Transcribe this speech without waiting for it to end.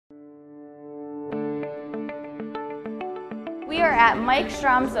We are at Mike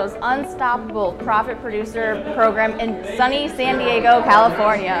Stromsoe's Unstoppable Profit Producer Program in sunny San Diego,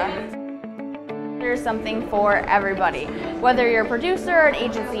 California. There's something for everybody. Whether you're a producer, an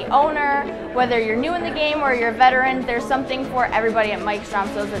agency owner, whether you're new in the game or you're a veteran, there's something for everybody at Mike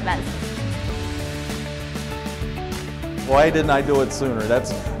Stromsoe's events. Why didn't I do it sooner?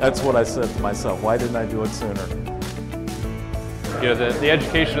 That's what I said to myself. Why didn't I do it sooner? You know, the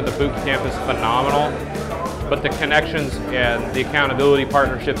education at the boot camp is phenomenal, but the connections and the accountability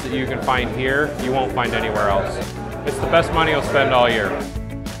partnerships that you can find here, you won't find anywhere else. It's the best money you'll spend all year.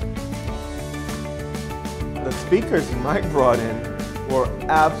 The speakers Mike brought in were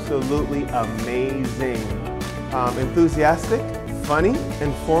absolutely amazing. Enthusiastic, funny,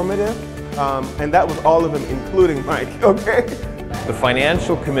 informative, and that was all of them, including Mike, okay? The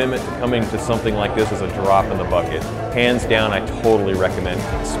financial commitment to coming to something like this is a drop in the bucket. Hands down, I totally recommend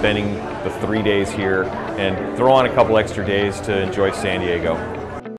spending the 3 days here and throw on a couple extra days to enjoy San Diego.